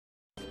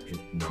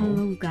now.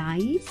 Hello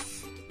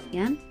guys.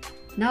 Yan.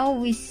 Now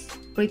we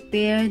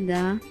prepare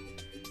the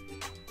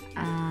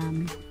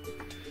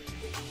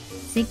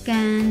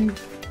second,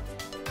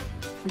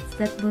 what's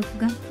that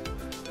Wolfgang?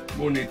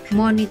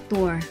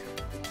 Monitor.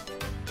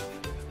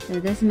 So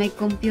that's my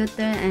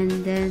computer, and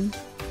then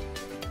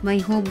my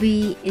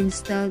hobby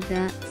installed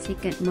the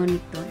second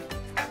monitor,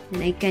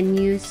 and I can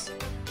use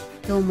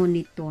two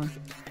monitor.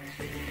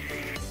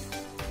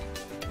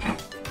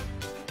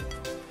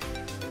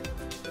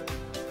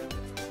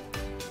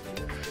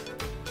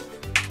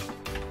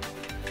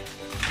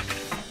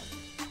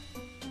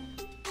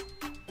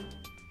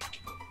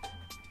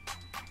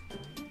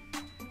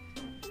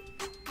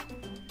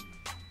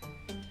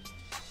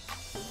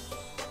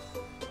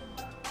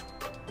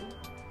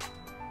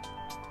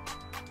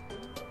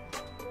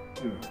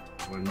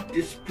 One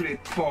display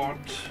port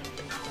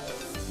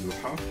you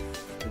have,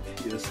 and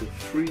here's a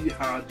free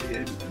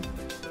HDMI.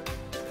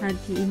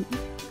 HDMI?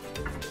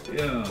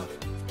 Yeah.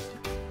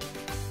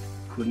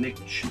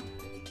 Connection.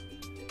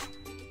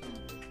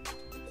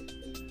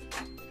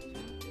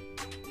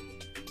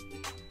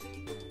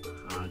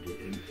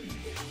 HDMI.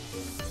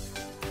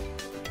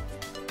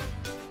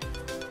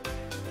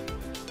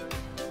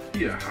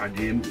 Here,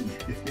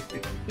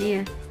 HDMI.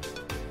 Yeah.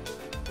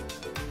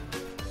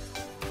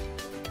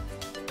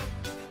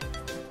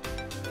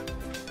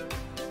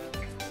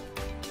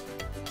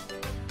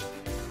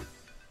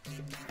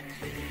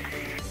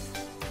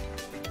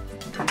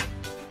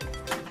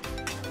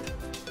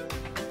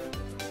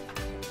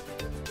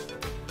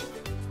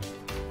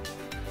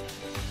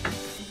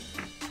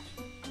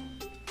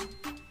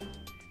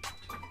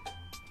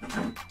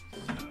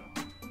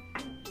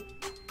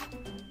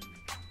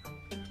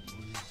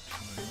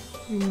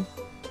 And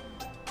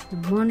the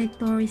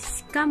monitor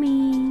is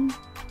coming.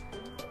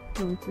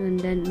 So, and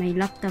then my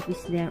laptop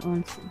is there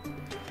also.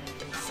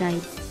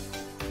 Side.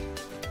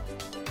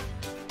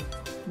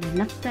 My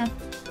laptop,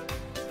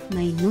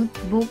 my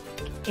notebook,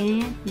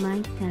 and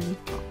my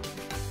telephone.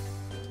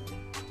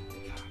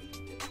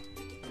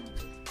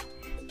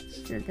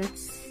 So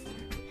that's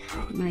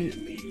my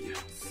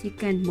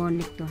second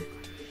monitor.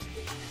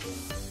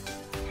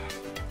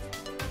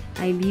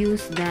 I've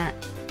used the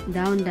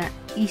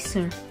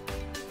Acer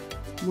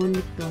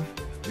monitor.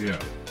 Yeah.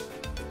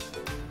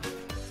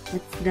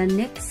 What's the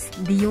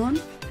next?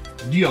 Dion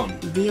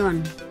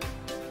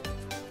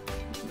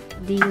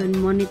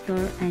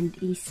monitor and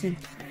Acer.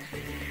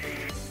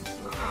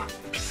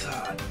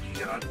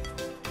 Dion.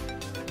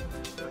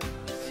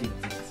 See,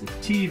 it's a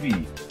TV,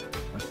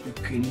 but you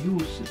can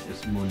use it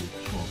as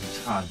monitor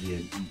with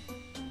HDMI.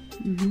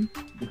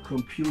 The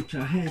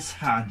computer has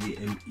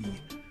HDMI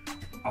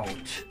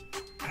out.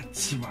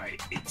 That's why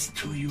it's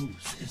to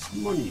use as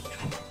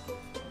monitor.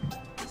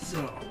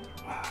 So,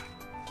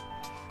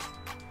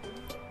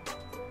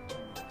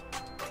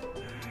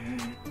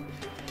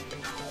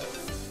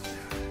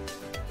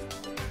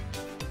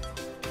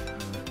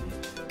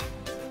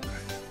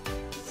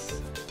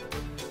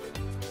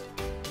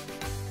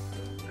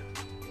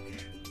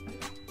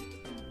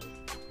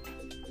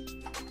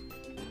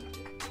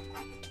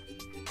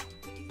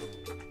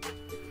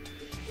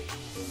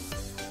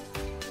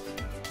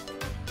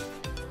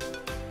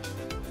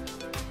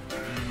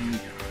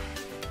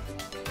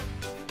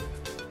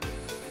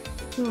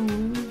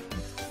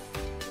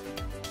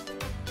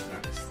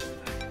 that's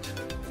that.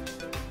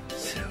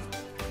 So,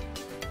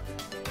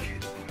 okay,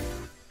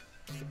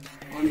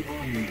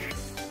 on.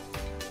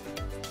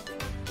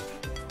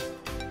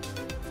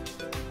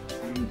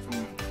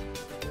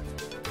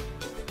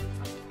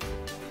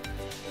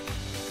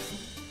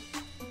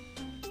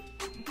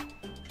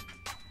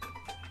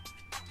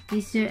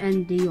 Acer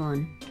and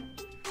Dion.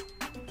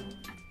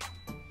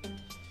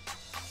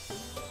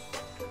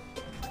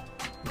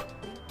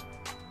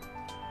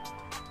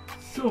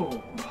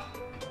 So,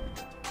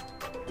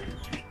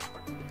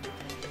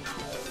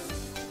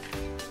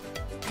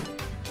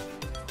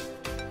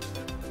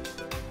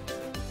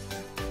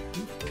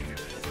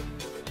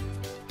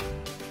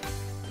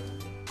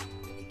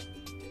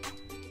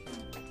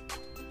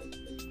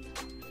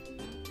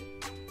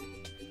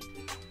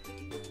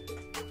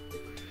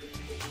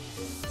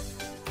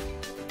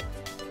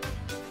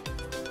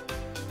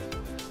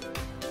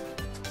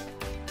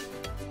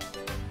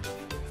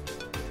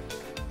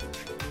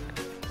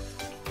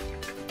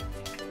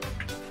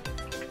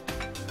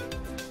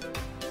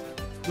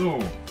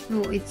 So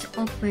it's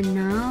open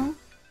now.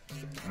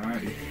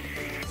 Alright.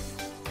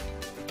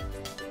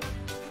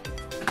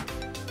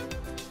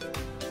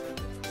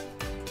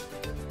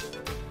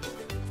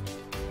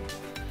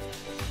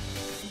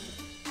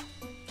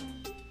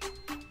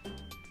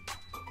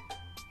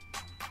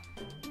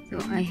 So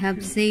I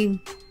have saved.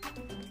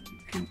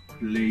 You can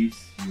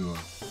place your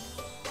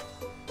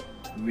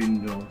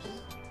Windows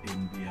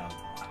in the other.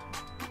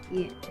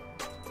 Yeah.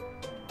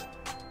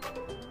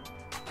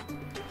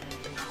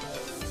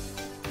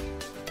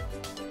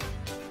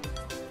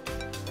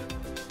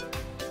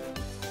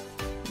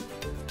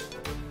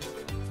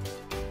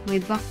 My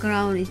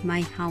background is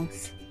my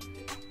house.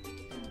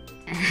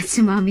 And that's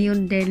Mommy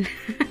Yundel.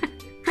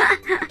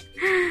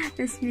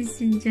 That's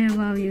Messenger.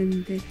 Wow,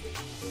 yun din.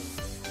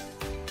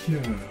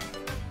 Yeah.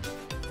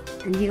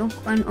 And you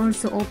can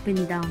also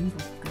open down.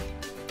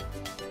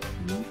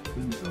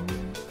 Open down.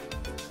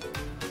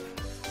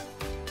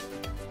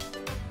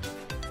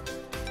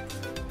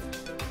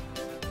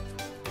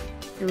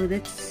 So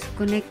that's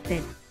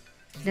connected.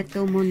 The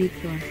two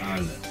monitor.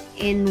 Alles.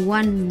 In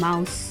one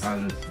mouse.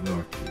 Alles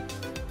working.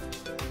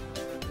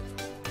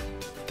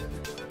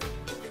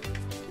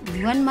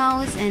 One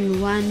mouse and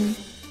one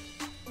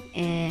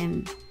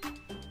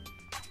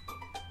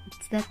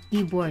it's that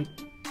keyboard.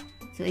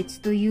 So it's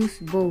to use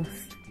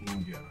both.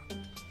 Yeah.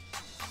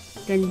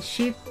 Then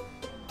shift.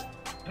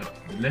 That's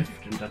left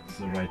and that's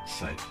the right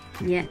side.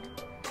 Yeah.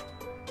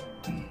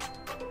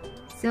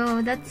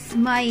 So that's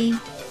my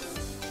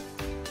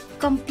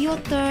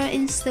computer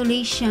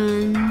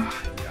installation.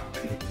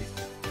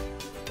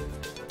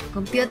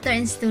 Computer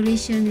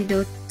installation with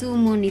the two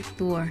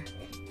monitor.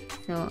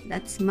 So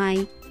that's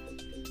my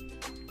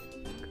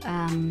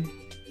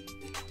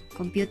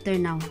computer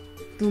now.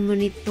 Two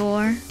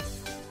monitor.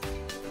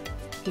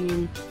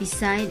 And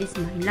beside is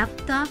my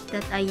laptop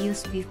that I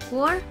used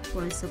before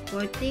for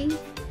supporting.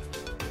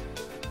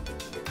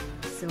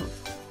 So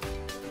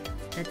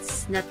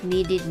that's not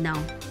needed now.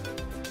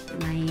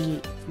 My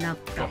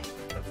laptop. Oh,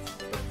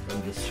 that's on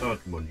the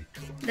third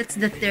monitor. That's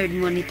the third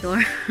monitor.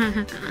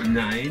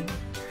 9.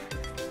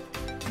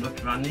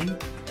 Not running.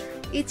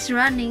 It's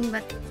running,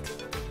 but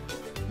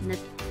not.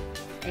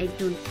 I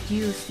don't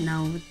use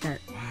now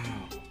that.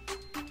 Wow.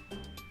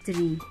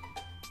 3.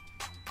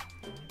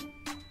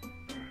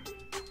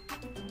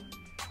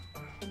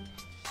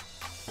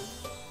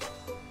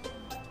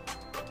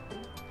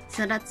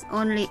 So that's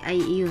only I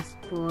use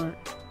for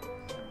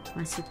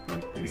my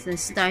support. So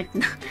start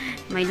na.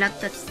 My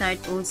laptop start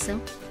also.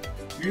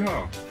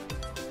 Yeah.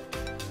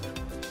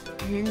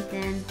 And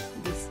then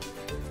this.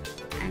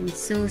 I'm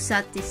so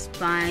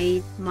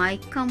satisfied my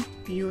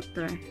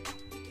computer.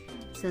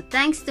 So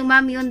thanks to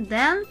Ma'am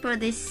Yundel for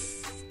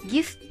this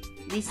gift,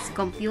 this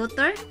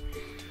computer.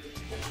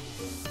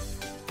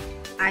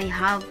 I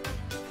have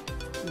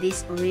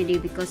this already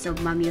because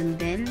of Ma'am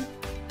Yundel.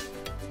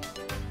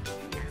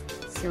 Yeah.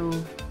 So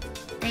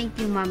thank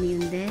you, Ma'am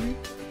Yundel,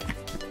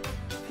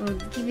 for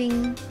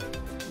giving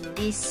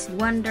this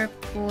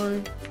wonderful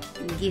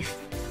gift.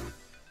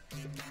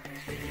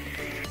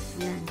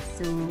 Yan.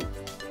 So,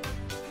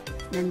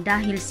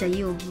 nandahil sa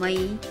iyo,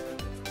 may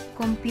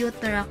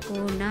computer ako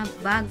na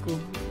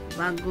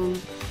bagong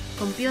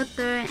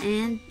computer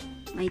and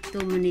may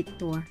 2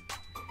 monitor.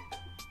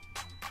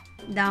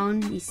 Down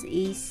is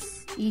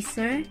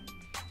Acer,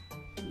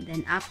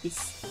 then up is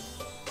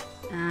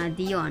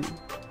Dion.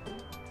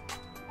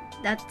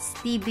 That's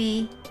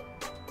TV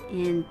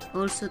and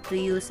also to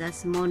use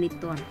as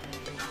monitor.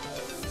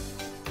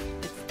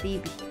 That's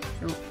TV.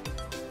 So,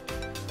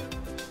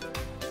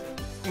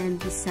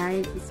 and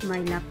beside is my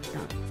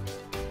laptop.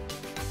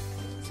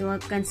 So I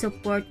can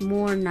support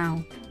more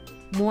now.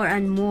 More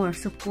and more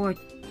support.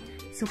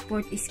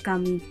 Support is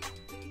coming.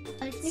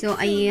 So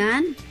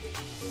ayan.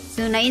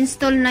 So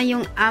na-install na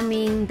yung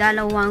aming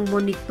dalawang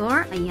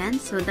monitor. Ayan.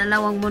 So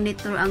dalawang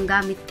monitor ang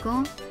gamit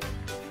ko.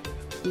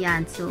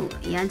 Ayan. So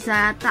ayan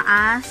sa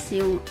taas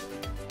yung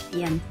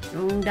ayan.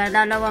 Yung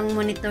dalawang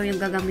monitor yung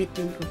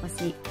gagamitin ko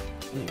kasi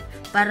ayan.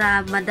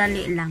 Para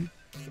madali lang.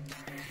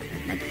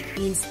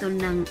 Nag-install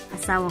ng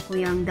asawa ko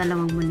yung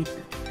dalawang monitor.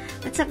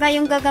 At saka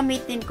yung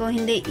gagamitin ko,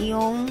 hindi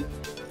yung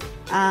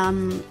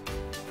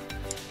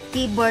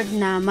keyboard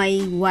na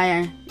may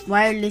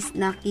wireless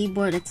na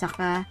keyboard at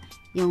saka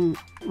yung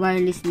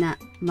wireless na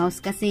mouse.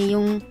 Kasi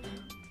yung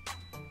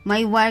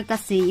may wire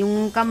kasi,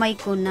 yung kamay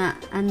ko na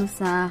ano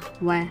sa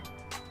wire,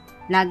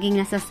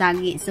 laging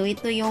nasasagi. So,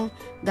 ito yung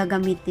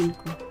gagamitin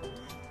ko.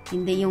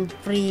 Hindi yung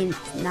free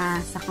na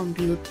sa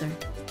computer.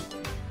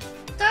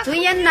 So,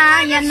 yan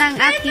na. Yan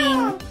ang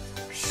aking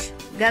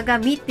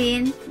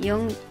gagamitin.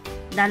 Yung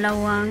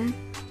dalawang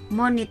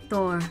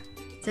monitor.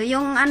 So,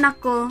 yung anak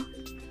ko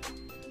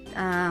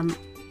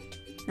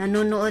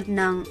nanonood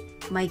ng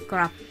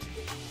Minecraft.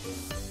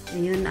 So,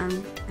 yun ang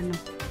ano.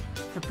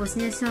 Tapos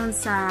niya siya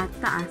sa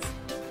taas.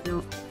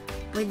 So,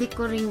 pwede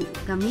ko rin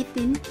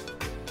gamitin.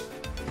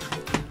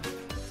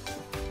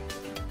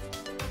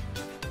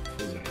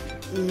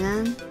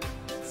 Ayan.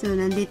 So,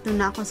 nandito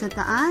na ako sa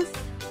taas.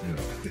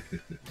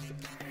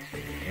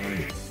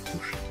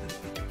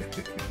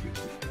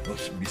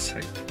 What's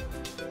beside?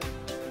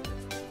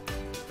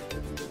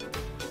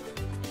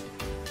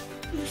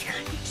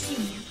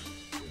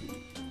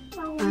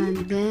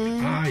 And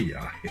then,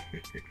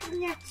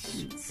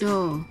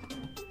 so,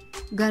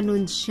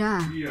 ganun siya.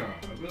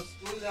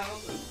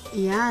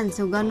 Yan,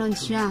 so ganun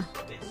siya.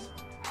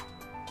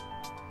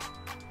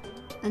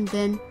 And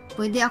then,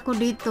 pwede ako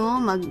dito,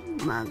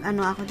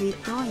 ano ako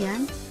dito,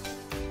 yan.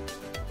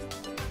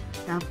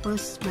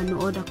 Tapos,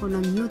 manood ako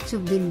ng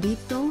YouTube din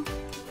dito.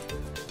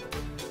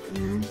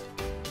 Yan.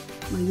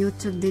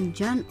 Mag-YouTube din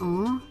dyan,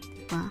 oh.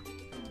 Diba?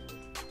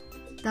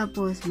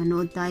 Tapos,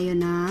 manood tayo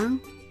ng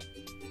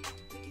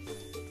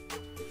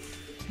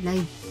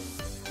live.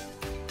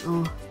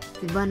 Oh,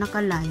 diba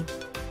naka-live?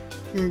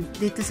 So,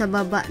 dito sa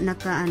baba,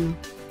 naka-ano.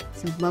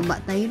 So, baba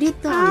tayo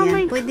dito.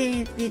 Ayan.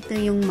 Pwede dito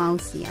yung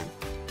mouse yan.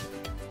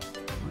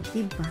 O,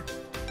 diba?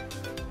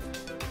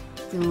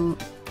 So,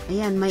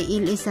 ayan. May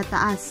LS sa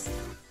taas.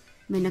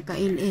 May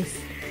naka-LS.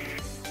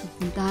 So,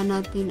 puntahan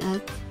natin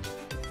at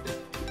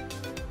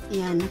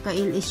ayan,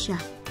 naka-LS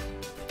siya.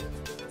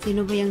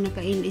 Sino ba yung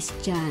naka-LS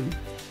dyan?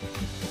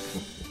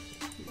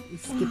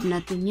 Skip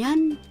natin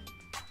yan.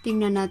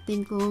 Tingnan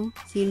natin kung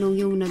sino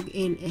yung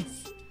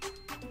nag-LS.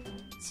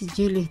 Si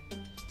Julie.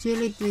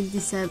 Julie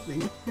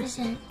 27.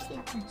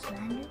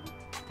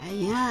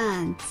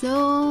 Ayan. So,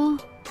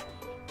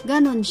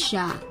 ganon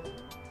siya.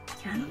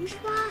 Ganon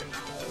siya.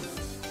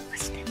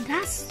 Was denn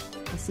das?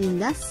 Was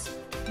denn das?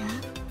 Ja.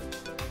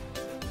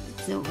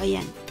 So,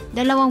 ayan.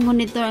 Dalawang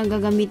monitor ang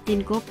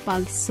gagamitin ko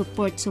pag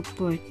support.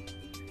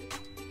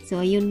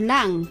 So, ayun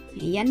lang.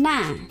 Ayan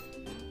na.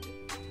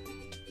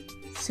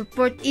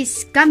 Support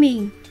is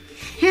coming.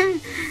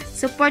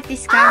 Support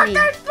is coming.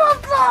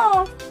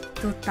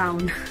 To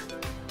town.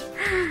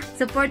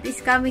 Support is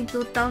coming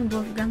to town,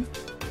 Wolfgang.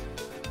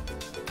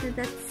 So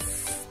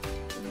that's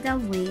the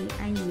way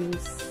I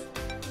use.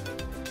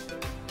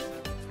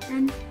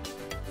 And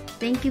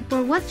thank you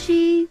for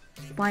watching.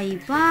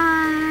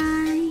 Bye-bye.